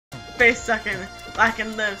face sucking,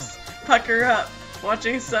 blackened lips, pucker up,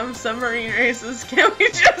 watching some submarine races. Can't we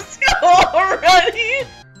just go already?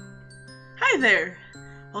 Hi there!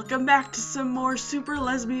 Welcome back to some more Super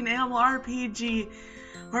Lesbian Animal RPG,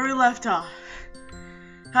 where we left off.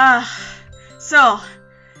 So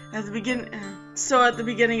at the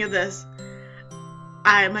beginning of this,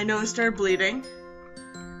 my nose started bleeding.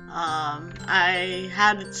 I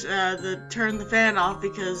had to turn the fan off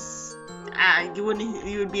because you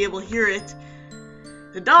would be able to hear it.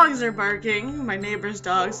 The dogs are barking, my neighbor's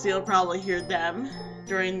dogs, so you'll probably hear them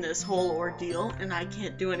during this whole ordeal, and I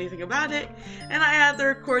can't do anything about it. And I had to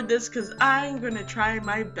record this because I'm going to try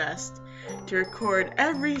my best to record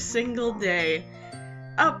every single day,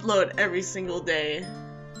 upload every single day,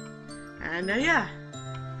 and yeah.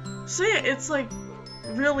 So yeah, it's like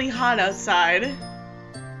really hot outside,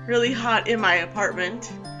 really hot in my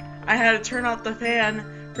apartment. I had to turn off the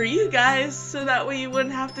fan for you guys, so that way you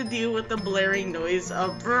wouldn't have to deal with the blaring noise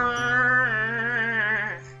of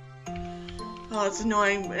brrrr. Oh, it's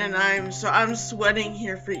annoying, and I'm sweating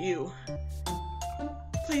here for you.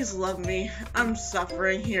 Please love me. I'm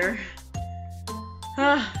suffering here.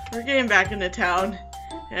 We're getting back into town,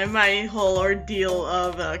 and my whole ordeal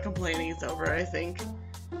of complaining is over, I think.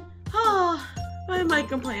 Oh, I might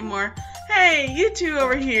complain more. Hey, you two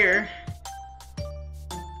over here.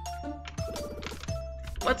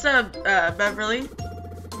 What's up, Beverly?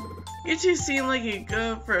 You two seem like you'd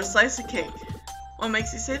go for a slice of cake. What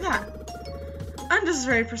makes you say that? I'm just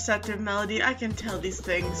very perceptive, Melody. I can tell these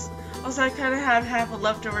things. Also, I kind of have half a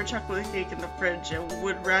leftover chocolate cake in the fridge and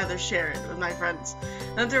would rather share it with my friends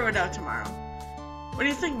than throw it out tomorrow. What do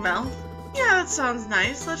you think, Mel? Yeah, that sounds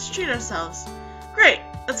nice. Let's treat ourselves. Great.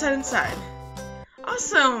 Let's head inside.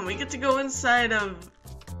 Awesome. We get to go inside of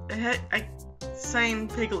Sign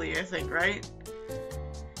Piggly, I think, right?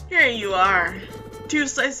 Here you are. 2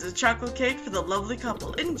 slices of chocolate cake for the lovely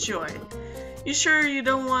couple. Enjoy. You sure you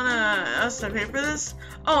don't want us to pay for this?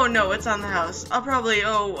 Oh no, it's on the house. I probably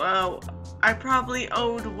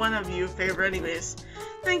owed one of you a favor anyways.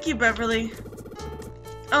 Thank you, Beverly.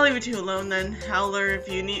 I'll leave you two alone then. Howler if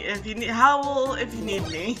you need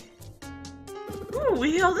me. Ooh,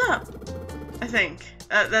 we healed up. I think.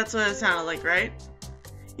 That's what it sounded like, right?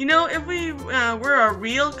 You know, if we were a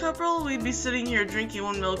real couple, we'd be sitting here drinking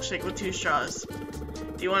one milkshake with 2 straws.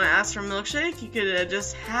 Do you want to ask for a milkshake? You could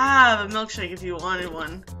just have a milkshake if you wanted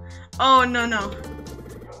one. Oh, no.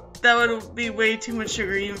 That would be way too much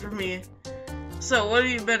sugar even for me. So, what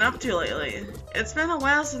have you been up to lately? It's been a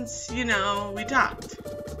while since, we talked.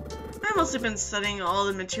 I've mostly been studying all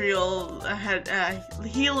the material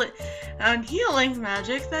healing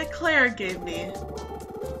magic that Claire gave me.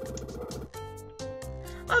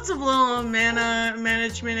 Lots of little mana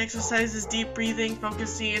management exercises, deep breathing,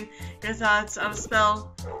 focusing your thoughts on a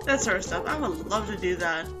spell, that sort of stuff. I would love to do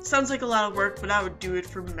that. Sounds like a lot of work, but I would do it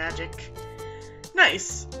for magic.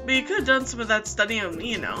 Nice, but you could have done some of that studying on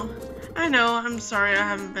me, I know, I'm sorry I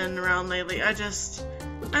haven't been around lately. I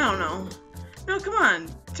don't know. No, come on,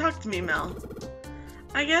 talk to me, Mel.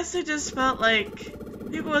 I guess I just felt like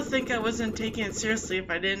people would think I wasn't taking it seriously if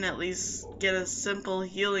I didn't at least get a simple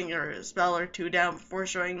healing or a spell or 2 down before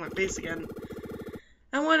showing my face again.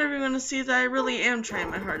 I want everyone to see that I really am trying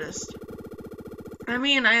my hardest. I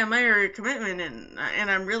mean, I admire your commitment,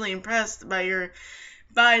 and I'm really impressed by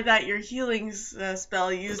that your healing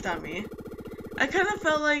spell used on me. I kind of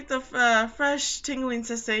felt like the fresh tingling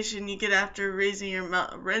sensation you get after rinsing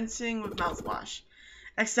with mouthwash,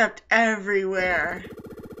 except everywhere.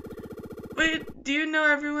 Wait, do you know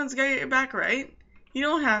everyone's got your back, right? You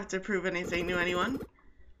don't have to prove anything to anyone.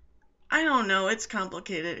 I don't know, it's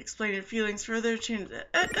complicated. Explain your feelings further.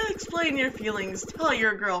 Explain your feelings. Tell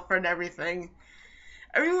your girlfriend everything.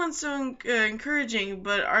 Everyone's so encouraging,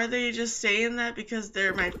 but are they just saying that because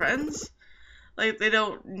they're my friends? Like, they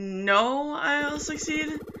don't know I'll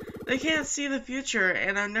succeed? They can't see the future,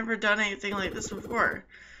 and I've never done anything like this before.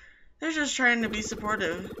 They're just trying to be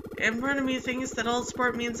supportive. And part of me thinks that all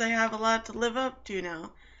support means I have a lot to live up to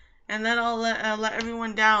now. And then I'll let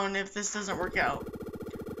everyone down if this doesn't work out.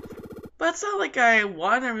 But it's not like I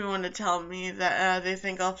want everyone to tell me that they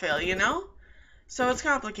think I'll fail, So it's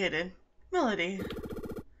complicated. Melody.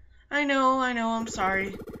 I know, I'm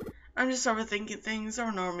sorry. I'm just overthinking things.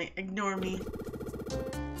 Ignore me.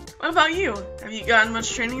 What about you? Have you gotten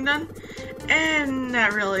much training done? And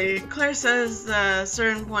not really. Claire says at a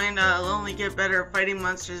certain point I'll only get better at fighting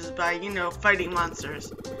monsters by, fighting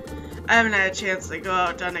monsters. I haven't had a chance to go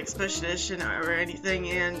out on expedition or anything,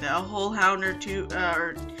 and a whole hound or two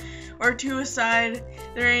aside,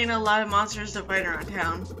 there ain't a lot of monsters to fight around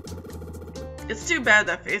town. It's too bad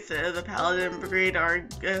that Faith the Paladin Brigade are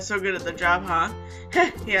so good at the job, huh?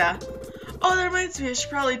 Heh, yeah. Oh, that reminds me, I should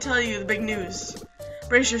probably tell you the big news.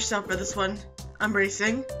 Brace yourself for this one. I'm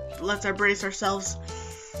bracing. Let's brace ourselves.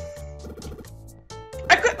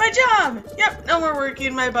 I quit my job! Yep, no more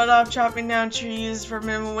working my butt off chopping down trees for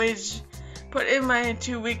minimum wage. Put in my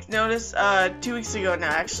 2-week notice, 2 weeks ago now,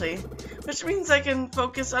 actually. Which means I can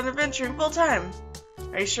focus on adventuring full-time.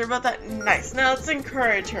 Are you sure about that? Nice. Now let's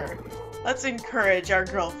encourage her. Let's encourage our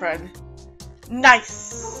girlfriend.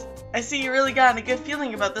 Nice! I see you really got a good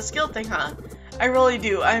feeling about the skill thing, huh? I really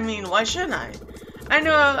do. I mean, why shouldn't I? I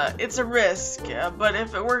know it's a risk, but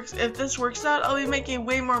if this works out, I'll be making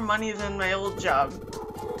way more money than my old job.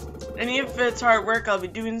 And if it's hard work, I'll be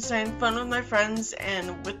doing something fun with my friends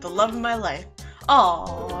and with the love of my life.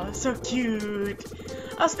 Aww, so cute.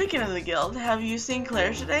 Speaking of the guild, have you seen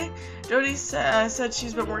Claire today? Jody said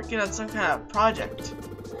she's been working on some kind of project.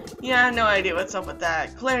 Yeah, no idea what's up with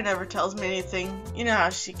that. Claire never tells me anything. You know how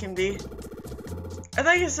she can be. I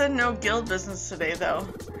thought you said no guild business today, though.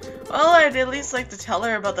 Well, I'd at least like to tell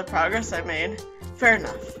her about the progress I made. Fair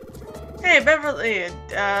enough. Hey, Beverly,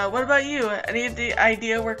 what about you? Any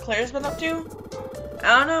idea where Claire's been up to?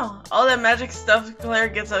 I don't know. All that magic stuff Claire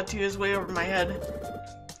gets up to is way over my head.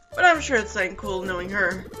 But I'm sure it's something cool knowing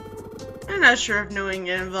her. I'm not sure if knowing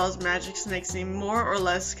it involves magic makes me more or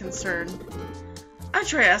less concerned. I'd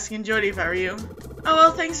try asking Jody if I were you. Oh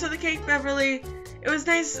well, thanks for the cake, Beverly. It was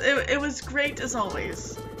nice. It was great as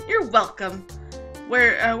always. You're welcome.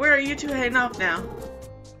 Where are you two heading off now?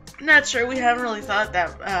 Not sure. We haven't really thought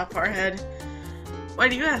that far ahead. Why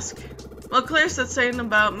do you ask? Well, Claire said something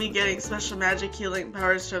about me getting special magic healing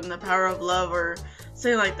powers from the power of love or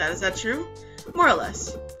something like that. Is that true? More or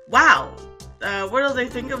less. Wow. What'll they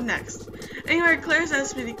think of next? Anyway, Claire's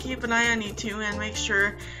asked me to keep an eye on you two and make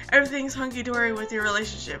sure everything's hunky-dory with your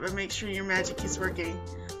relationship and make sure your magic keeps working.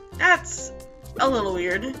 That's a little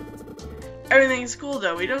weird. Everything's cool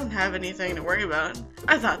though, we don't have anything to worry about.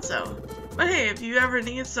 I thought so. But hey, if you ever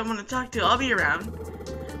need someone to talk to, I'll be around.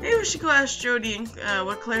 Maybe we should go ask Jody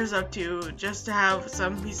what Claire's up to, just to have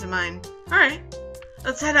some peace of mind. Alright,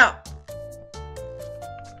 let's head out.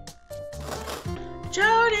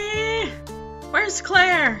 Jody! Where's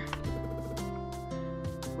Claire?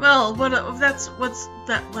 Well, that's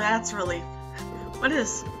relief. What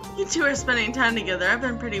is? You two are spending time together. I've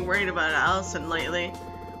been pretty worried about Allison lately.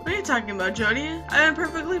 What are you talking about, Jody? I've been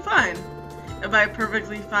perfectly fine. If by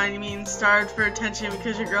perfectly fine you mean starved for attention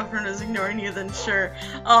because your girlfriend is ignoring you, then sure.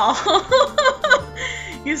 Oh,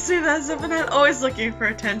 you see that, Zipponet? Always looking for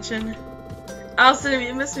attention. Allison, if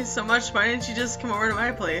you miss me so much, why didn't you just come over to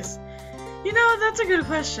my place? You know, that's a good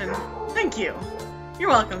question. Thank you. You're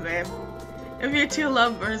welcome, babe. If you two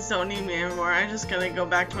lovebirds don't need me anymore, I'm just gonna go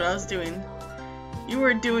back to what I was doing. You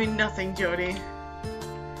were doing nothing, Jody.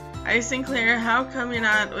 Have you seen Claire? How come you're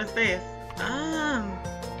not with Faith?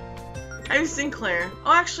 Have you seen Claire?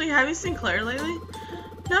 Oh, actually, have you seen Claire lately?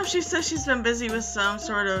 No, she says she's been busy with some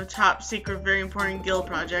sort of top secret, very important guild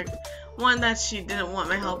project. One that she didn't want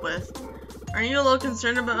my help with. Are you a little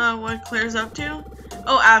concerned about what Claire's up to?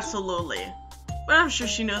 Oh, absolutely. But I'm sure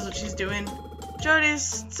she knows what she's doing. Jody,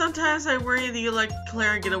 sometimes I worry that you let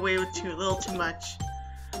Claire get away with a little too much.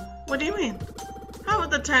 What do you mean? How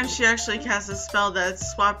about the time she actually cast a spell that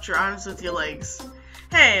swapped your arms with your legs?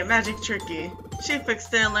 Hey, magic tricky. She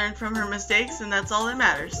fixed it and learned from her mistakes, and that's all that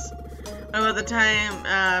matters. What about the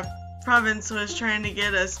time Province was trying to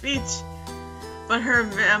get a speech, but her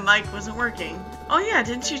mic wasn't working? Oh yeah,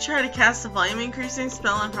 didn't she try to cast a volume increasing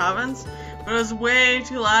spell on Province? But it was way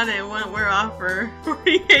too loud and it wouldn't wear off for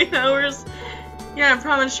 48 hours. Yeah,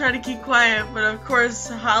 Province tried to keep quiet, but of course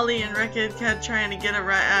Holly and Rekka kept trying to get a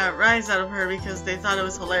rise out of her because they thought it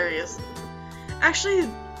was hilarious. Actually,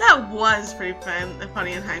 that was pretty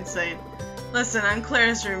funny in hindsight. Listen, I'm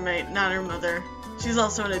Claire's roommate, not her mother. She's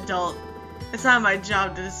also an adult. It's not my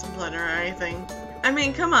job to discipline her or anything. I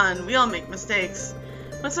mean, come on, we all make mistakes.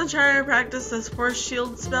 Once I'm trying to practice this force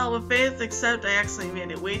shield spell with Faith, except I actually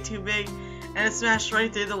made it way too big, and it smashed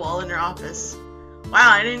right through the wall in her office.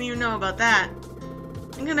 Wow, I didn't even know about that.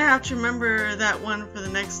 I'm gonna have to remember that one for the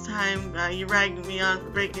next time you rag me on for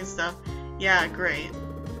breaking stuff. Yeah, great.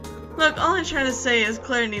 Look, all I'm trying to say is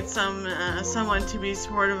Claire needs someone to be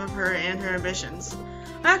supportive of her and her ambitions.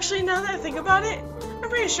 Actually, now that I think about it, I'm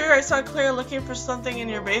pretty sure I saw Claire looking for something in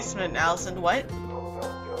your basement, Allison. What?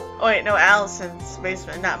 Oh wait, no, Allison's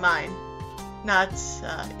basement, not mine. Not,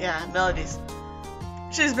 yeah, Melody's.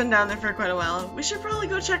 She's been down there for quite a while. We should probably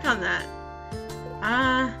go check on that.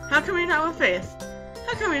 How come you're not with Faith?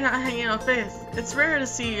 How come you're not hanging out with Faith? It's rare to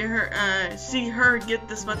see her get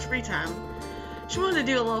this much free time. She wanted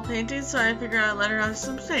to do a little painting, so I figured I'd let her have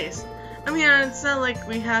some space. I mean, it's not like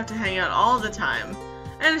we have to hang out all the time.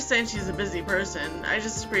 I understand she's a busy person. I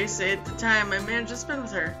just appreciate the time I managed to spend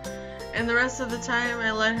with her. And the rest of the time,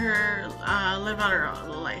 I let her live out her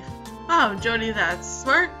own life. Wow, Jody, that's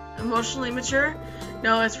smart, emotionally mature.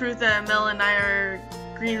 No, it's proof that Mel and I are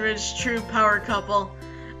Greenridge true power couple.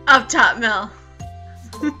 Up top, Mel.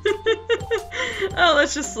 Oh,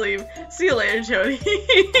 let's just leave. See you later, Jody.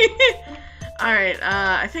 Alright,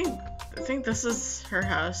 I think this is her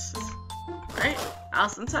house. Right?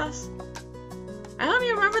 Allison's house? I don't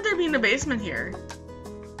even remember there being a basement here.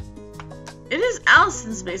 It is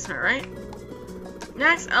Allison's basement, right?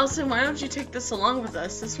 Next, Allison, why don't you take this along with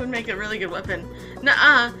us? This would make a really good weapon.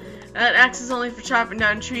 Nuh-uh. That axe is only for chopping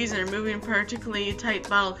down trees and removing particularly tight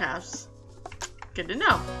bottle caps. Good to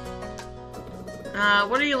know.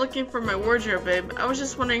 What are you looking for in my wardrobe, babe? I was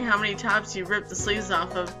just wondering how many tops you ripped the sleeves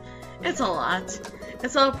off of. It's a lot.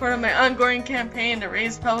 It's all part of my ongoing campaign to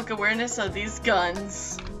raise public awareness of these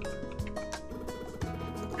guns.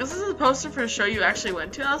 This is the poster for a show you actually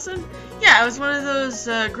went to, Allison? Yeah, it was one of those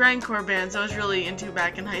grindcore bands I was really into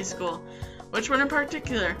back in high school. Which one in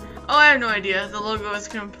particular? Oh, I have no idea. The logo is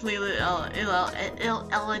completely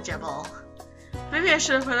illegible. Maybe I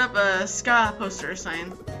should have put up a ska poster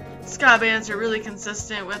sign. Ska bands are really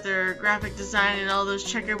consistent with their graphic design and all those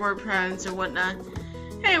checkerboard patterns and whatnot.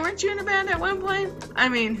 Hey, weren't you in a band at one point? I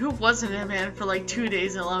mean, who wasn't in a band for like 2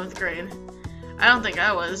 days in 11th grade? I don't think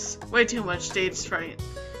I was. Way too much stage fright.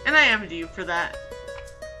 And I envy you for that.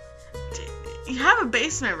 You have a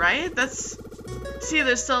basement, right? See,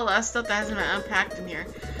 there's still a lot of stuff that hasn't been unpacked in here.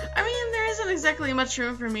 I mean, there isn't exactly much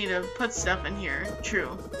room for me to put stuff in here.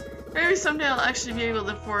 True. Maybe someday I'll actually be able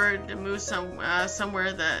to afford to move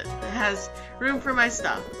somewhere that has room for my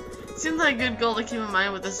stuff. Seems like a good goal to keep in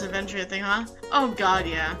mind with this adventure thing, huh? Oh god,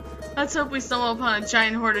 yeah. Let's hope we stumble upon a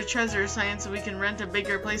giant hoard of treasure or something so we can rent a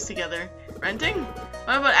bigger place together. Renting?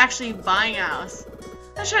 What about actually buying a house?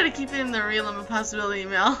 I try to keep it in the realm of possibility,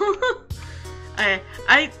 Mel.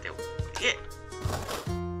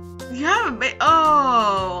 You have a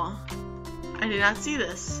oh! I did not see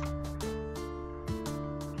this.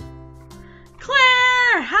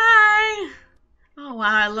 Claire! Hi! Oh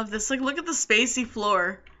wow, I love this. Like, look at the spacey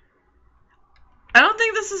floor. I don't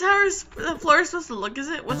think this is how the floor is supposed to look, is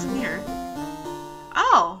it? What's in here?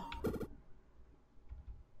 Oh!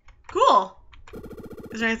 Cool!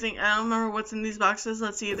 Is there anything? I don't remember what's in these boxes.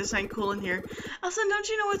 Let's see if there's something cool in here. Allison, don't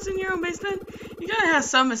you know what's in your own basement? You gotta have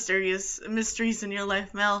some mysteries in your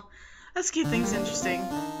life, Mel. Let's keep things interesting.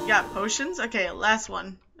 You got potions? Okay, last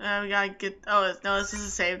one. We gotta get... Oh, no, this is a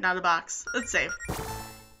save, not a box. Let's save.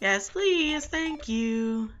 Yes, please. Thank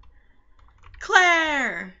you.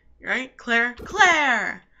 Claire! Right? Claire?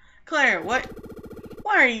 Claire! Claire, what?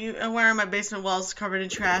 Why are my basement walls covered in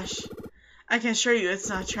trash? I can assure you it's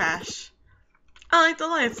not trash. I like the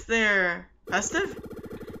lights. They're festive?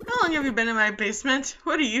 How long have you been in my basement?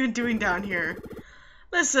 What are you doing down here?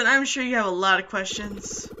 Listen, I'm sure you have a lot of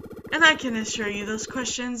questions. And I can assure you those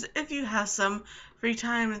questions if you have some free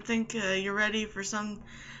time and think you're ready for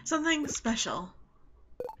something special.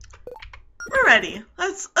 We're ready.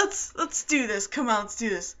 Let's do this. Come on, let's do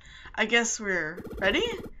this. I guess we're ready?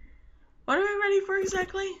 What are we ready for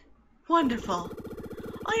exactly? Wonderful.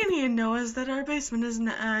 All you need to know is that your basement is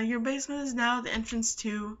now the entrance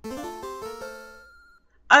to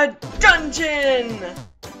a dungeon!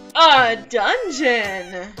 A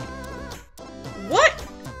dungeon! What?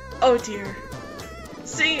 Oh dear.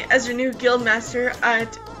 See, as your new guild master,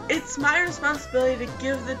 it's my responsibility to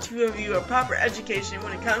give the two of you a proper education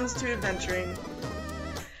when it comes to adventuring.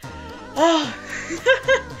 Oh,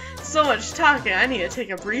 so much talking. I need to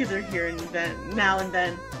take a breather here and then, now and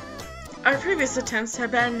then. Our previous attempts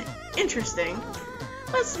have been interesting,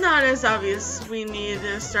 but it's not as obvious. We need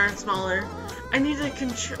to start smaller. I need a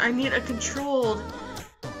controlled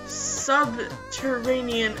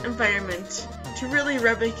subterranean environment to really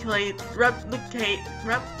replicate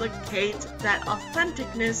that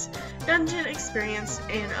authenticness dungeon experience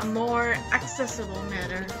in a more accessible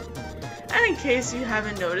manner. And in case you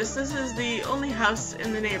haven't noticed, this is the only house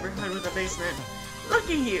in the neighborhood with a basement.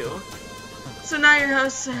 Lucky you. So now your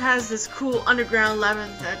house has this cool underground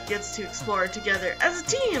labyrinth that gets to explore together as a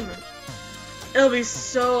team. It'll be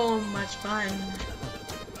so much fun.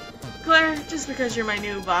 Claire, just because you're my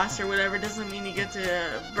new boss or whatever doesn't mean you get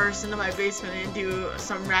to burst into my basement and do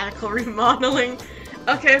some radical remodeling.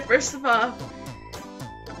 Okay, first of all,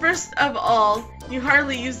 you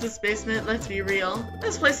hardly use this basement, let's be real.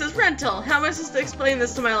 This place is rental. How am I supposed to explain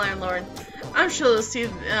this to my landlord? I'm sure they'll see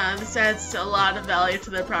this adds a lot of value to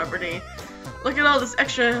their property. Look at all this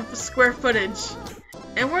extra square footage.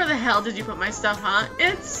 And where the hell did you put my stuff, huh?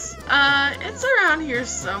 It's around here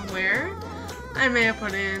somewhere. I may have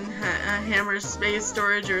put in a hammer space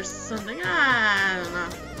storage or something. I don't know.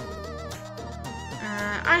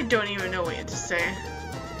 I don't even know what to say.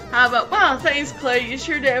 How about, wow, thanks, Clay. You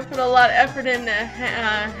sure did put a lot of effort into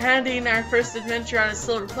handing our first adventure on a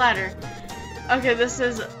silver platter. Okay, this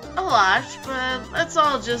is a lot, but let's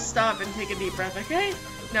all just stop and take a deep breath, okay?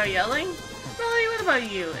 No yelling. Molly, what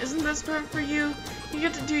about you? Isn't this perfect for you? You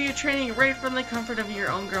get to do your training right from the comfort of your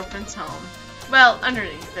own girlfriend's home. Well,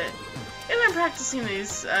 underneath it. You've been practicing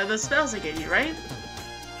those spells I gave you, right?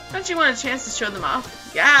 Don't you want a chance to show them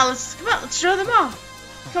off? Yeah, let's show them off.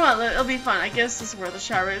 Come on, it'll be fun. I guess this is worth a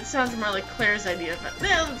shot, right? It sounds more like Claire's idea, but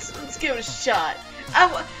yeah, let's give it a shot.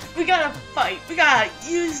 We gotta fight. We gotta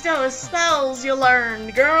use those spells you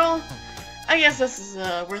learned, girl. I guess this is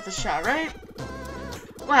worth a shot, right?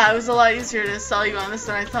 Wow, it was a lot easier to sell you on this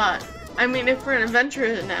than I thought. I mean, if we're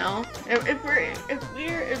adventurers now, if we're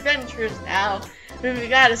adventurers now, we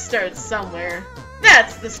gotta start somewhere.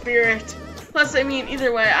 That's the spirit. Plus, I mean,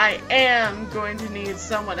 either way, I am going to need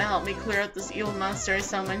someone to help me clear out this evil monster I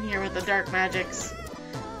summoned here with the dark magics.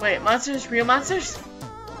 Wait, monsters? Real monsters?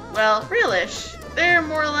 Well, realish. They're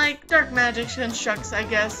more like dark magic constructs, I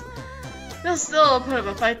guess. They'll still put up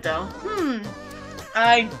a fight, though.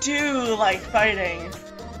 I do like fighting.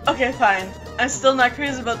 Okay, fine. I'm still not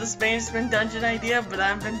crazy about this basement dungeon idea, but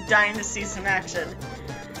I've been dying to see some action.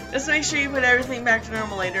 Just make sure you put everything back to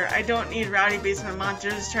normal later. I don't need rowdy basement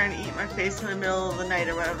monsters trying to eat my face in the middle of the night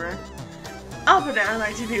or whatever. I'll put it on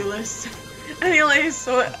my to-do list. Anyway,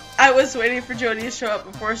 so I was waiting for Jody to show up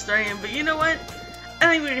before starting, but you know what? I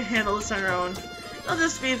think we can handle this on our own. It'll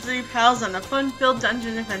just be 3 pals on a fun-filled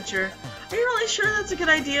dungeon adventure. Are you really sure that's a good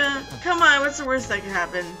idea? Come on, what's the worst that could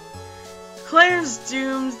happen? Claire's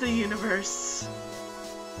dooms the universe.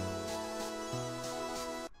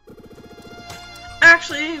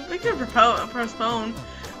 Actually, we could postpone.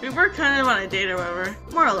 We were kind of on a date or whatever.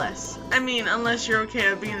 More or less. I mean, unless you're okay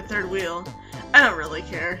with being a third wheel. I don't really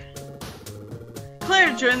care.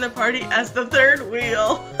 Claire joined the party as the third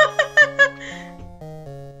wheel.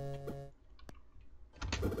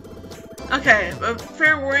 Okay, but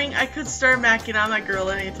fair warning, I could start macking on my girl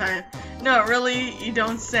anytime. No, really, you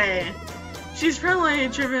don't say. She's probably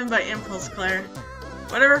driven by impulse, Claire.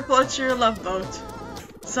 Whatever floats your love boat.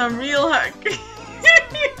 Some real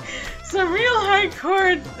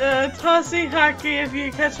hardcore tossing hockey, if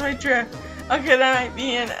you catch my drift. Okay, that might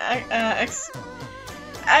be an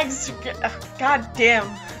goddamn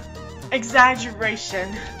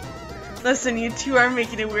exaggeration. Listen, you two are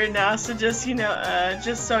making it weird now, so just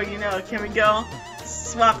so you know, can we go?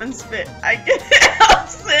 Swap and spit. I get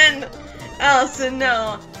it, Allison,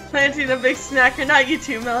 no. Planting a big snacker, not you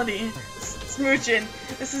two, Melody. Smooching.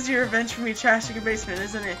 This is your revenge for me trashing your basement,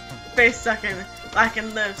 isn't it? Face sucking,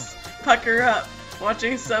 lacking lips, pucker up,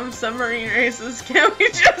 watching some submarine races. Can't we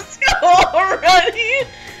just go already?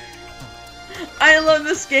 I love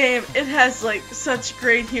this game. It has like such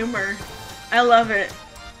great humor. I love it.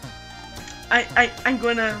 I'm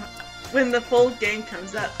gonna, when the full game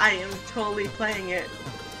comes out, I am totally playing it.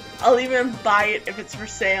 I'll even buy it if it's for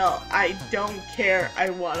sale. I don't care. I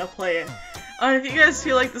want to play it. If you guys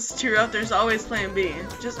feel like this is too rough, there's always Plan B.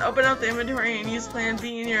 Just open up the inventory and use Plan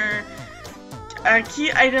B in your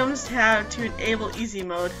key items tab to enable easy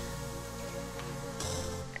mode.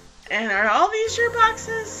 And are all these your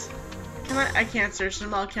boxes? Can I can't search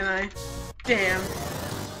them all, can I? Damn.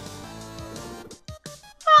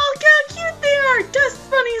 Oh, look how cute they are!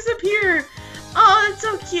 Dust bunnies appear! Oh, that's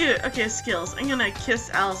so cute! Okay, skills. I'm gonna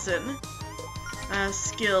kiss Allison.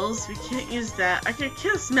 Skills. We can't use that. I could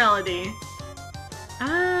kiss Melody.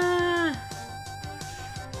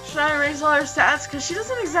 Should I erase all her stats? Because she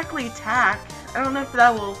doesn't exactly attack. I don't know if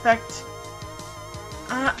that will affect...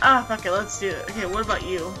 fuck it, let's do it. Okay, what about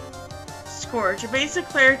you? Scorch. A basic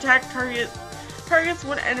player attack targets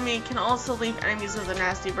one enemy, can also leave enemies with a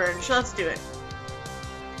nasty burn. So let's do it.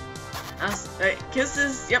 Alright,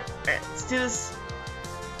 kisses. Yep. Alright, let's do this.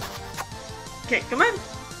 Okay, come on.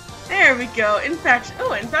 There we go.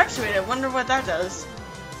 Infatuated. I wonder what that does.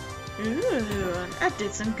 Ooh, that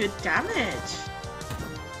did some good damage.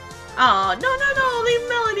 Oh, no, leave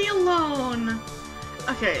Melody alone.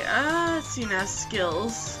 Okay, let's see now,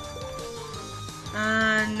 skills.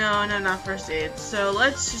 No, not first aid. So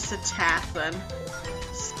let's just attack then.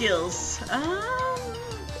 Skills.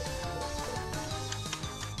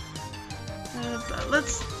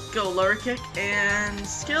 Let's go lower kick and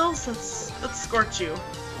skills. Let's scorch you.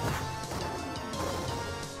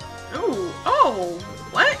 Ooh, oh,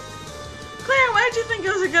 what? Claire, why'd why'd you think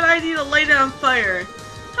it was a good idea to light it on fire?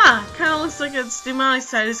 Huh, kinda looks like its demonic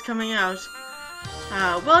side is coming out.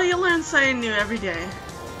 Well, you learn something new every day.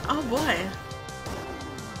 Oh boy.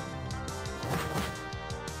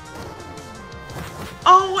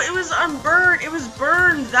 Oh, it was unburned. It was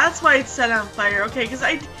burned. That's why it's set on fire. Okay, because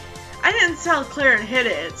I didn't tell Claire to hit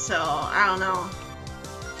it, so I don't know.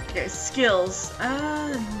 Okay, skills.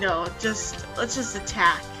 No, let's just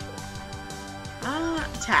attack.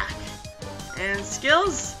 Attack. And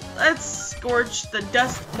skills, let's scorch the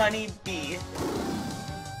Dust Bunny Bee.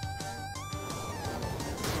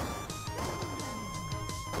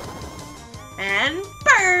 And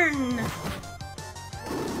burn!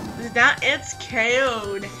 Now it's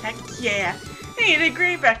KO'd. Heck yeah. Hey, you did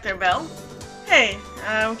great back there, Belle. Hey,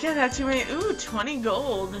 we can't have too many. Ooh, 20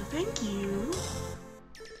 gold. Thank you.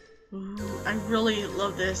 Ooh, I really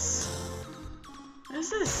love this. What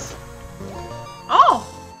is this? Oh!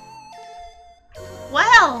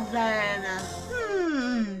 Well then.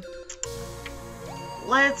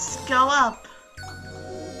 Let's go up.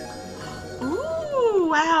 Ooh,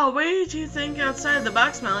 wow. What did you think outside the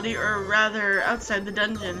box, Melody? Or rather, outside the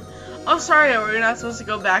dungeon? Oh, sorry, we're not supposed to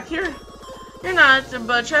go back here? You're not,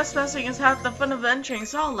 but trespassing is half the fun of entering,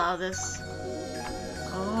 so I'll allow this.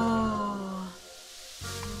 Oh.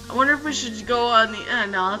 I wonder if we should go on the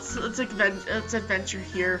no, let's adventure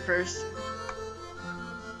here first.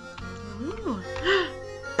 Ooh.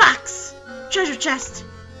 Box! Treasure chest!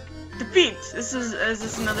 Defeat! Is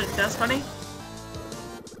this another dust bunny?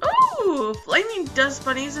 Ooh! Flaming dust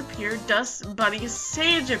bunnies appear, dust bunny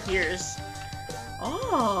sage appears.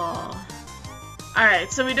 Oh.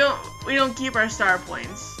 Alright, so we don't keep our star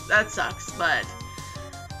points. That sucks, but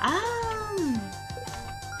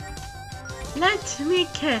let me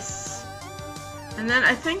kiss. And then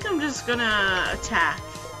I think I'm just gonna attack.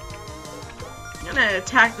 I'm gonna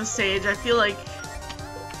attack the sage. I feel like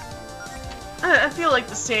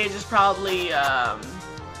the sage is probably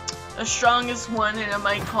the strongest one, and it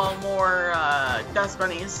might call more dust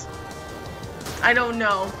bunnies. I don't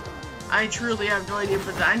know. I truly have no idea,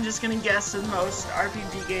 but I'm just gonna guess in most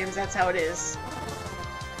RPG games that's how it is.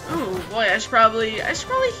 Ooh, boy, I should probably heal.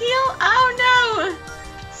 Oh no!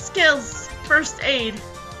 Skills, first aid.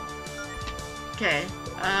 Okay,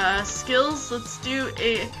 skills. Let's do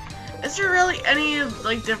a. Is there really any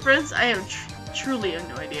like difference? I have truly have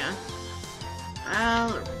no idea.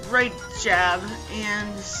 Right jab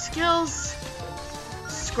and skills.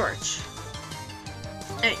 Scorch.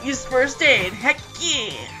 And use first aid. Heck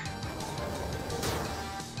yeah!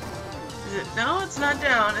 Is it? No, it's not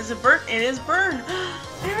down. Is it burnt? It is burned.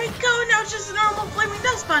 There we go. Now it's just a normal flaming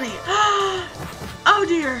dust bunny. Oh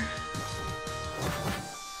dear.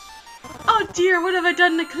 Oh dear. What have I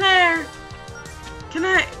done to Claire? Can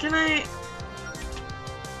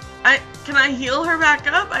I heal her back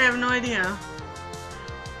up? I have no idea.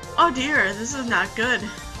 Oh dear. This is not good.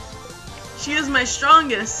 She is my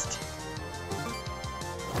strongest.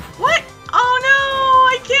 What? Oh no!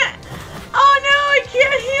 I can't. Oh no, I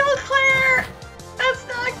can't heal Claire! That's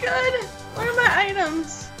not good! What are my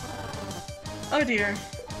items? Oh dear.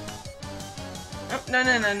 Oh, no,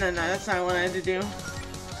 that's not what I had to do.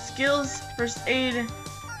 Skills, first aid,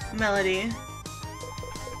 Melody.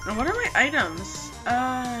 Now what are my items?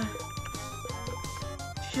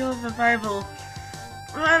 Heal survival.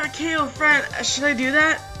 Revive a KO friend. Should I do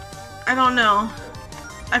that? I don't know.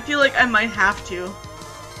 I feel like I might have to.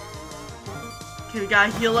 Okay, we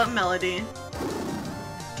gotta heal up Melody.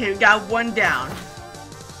 Okay, we got one down.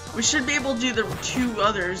 We should be able to do the two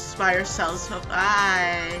others by ourselves. So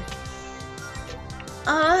bye.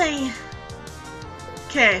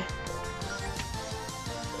 Okay.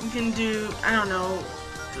 We can do, I don't know,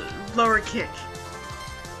 lower kick.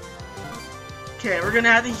 Okay, we're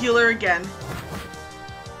gonna have to heal her again.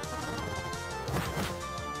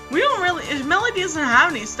 We don't really, Melody doesn't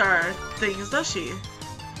have any star things, does she?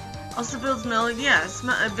 Also builds Melody, yes,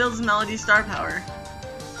 it builds Melody star power.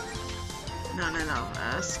 No,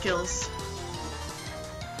 skills.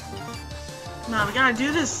 Come on, we gotta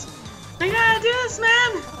do this. We gotta do this,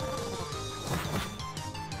 man!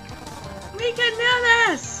 We can do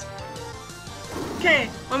this! Okay,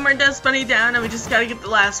 one more dust bunny down, and we just gotta get the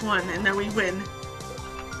last one, and then we win.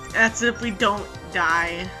 That's if we don't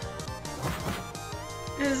die.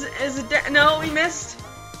 Is it no, we missed.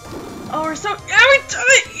 Oh, we're so, yeah, we did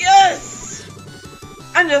it, yes!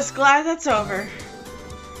 I'm just glad that's over.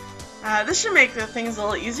 This should make the things a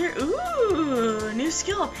little easier. Ooh, new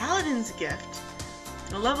skill, Paladin's Gift.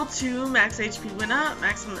 Level 2, max HP went up,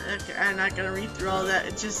 maximum, okay, I'm not gonna read through all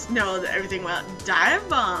that, just know that everything went up. Dive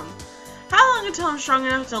Bomb! How long until I'm strong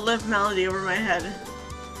enough to lift Melody over my head?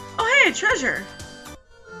 Oh hey, treasure!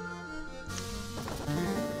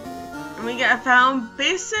 And we got found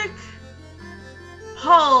basic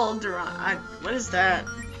hull what is that?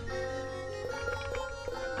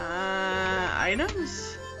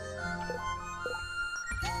 Items?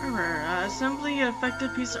 Armor. Assembling an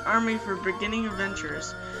effective piece of armor for beginning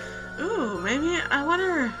adventures. Ooh, maybe, I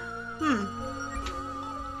wonder, No.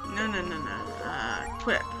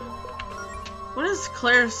 Equip. What is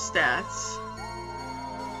Claire's stats?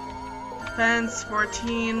 Defense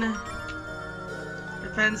 14.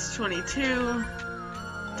 Defense 22.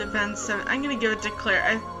 Defense 7. I'm gonna give it to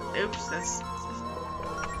Claire. Oops, that's...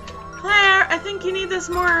 Claire, I think you need this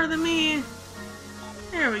more than me.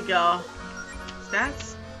 There we go.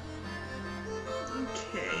 Stats.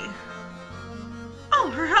 Okay.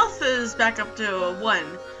 Oh, her health is back up to 1.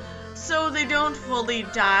 So they don't fully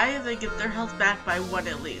die, they get their health back by 1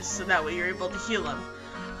 at least. So that way you're able to heal them.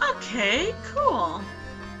 Okay, cool.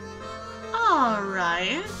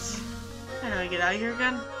 Alright. How do I get out of here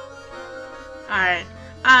again? Alright.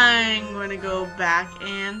 I'm gonna go back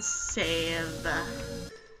and save.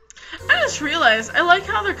 I just realized, I like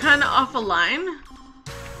how they're kind of off a line.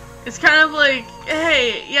 It's kind of like,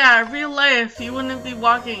 hey, yeah, real life, you wouldn't be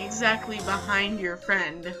walking exactly behind your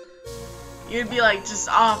friend. You'd be like just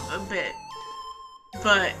off a bit.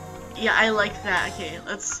 But yeah, I like that. Okay,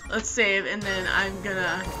 let's save, and then I'm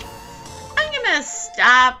gonna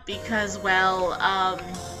stop because, well,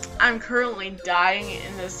 I'm currently dying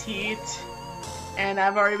in this heat, and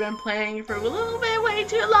I've already been playing for a little bit way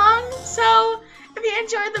too long. So if you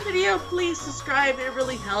enjoyed the video, please subscribe. It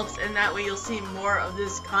really helps, and that way you'll see more of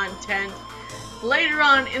this content later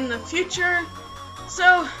on in the future.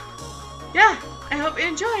 So yeah, I hope you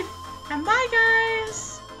enjoyed, and bye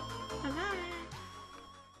guys!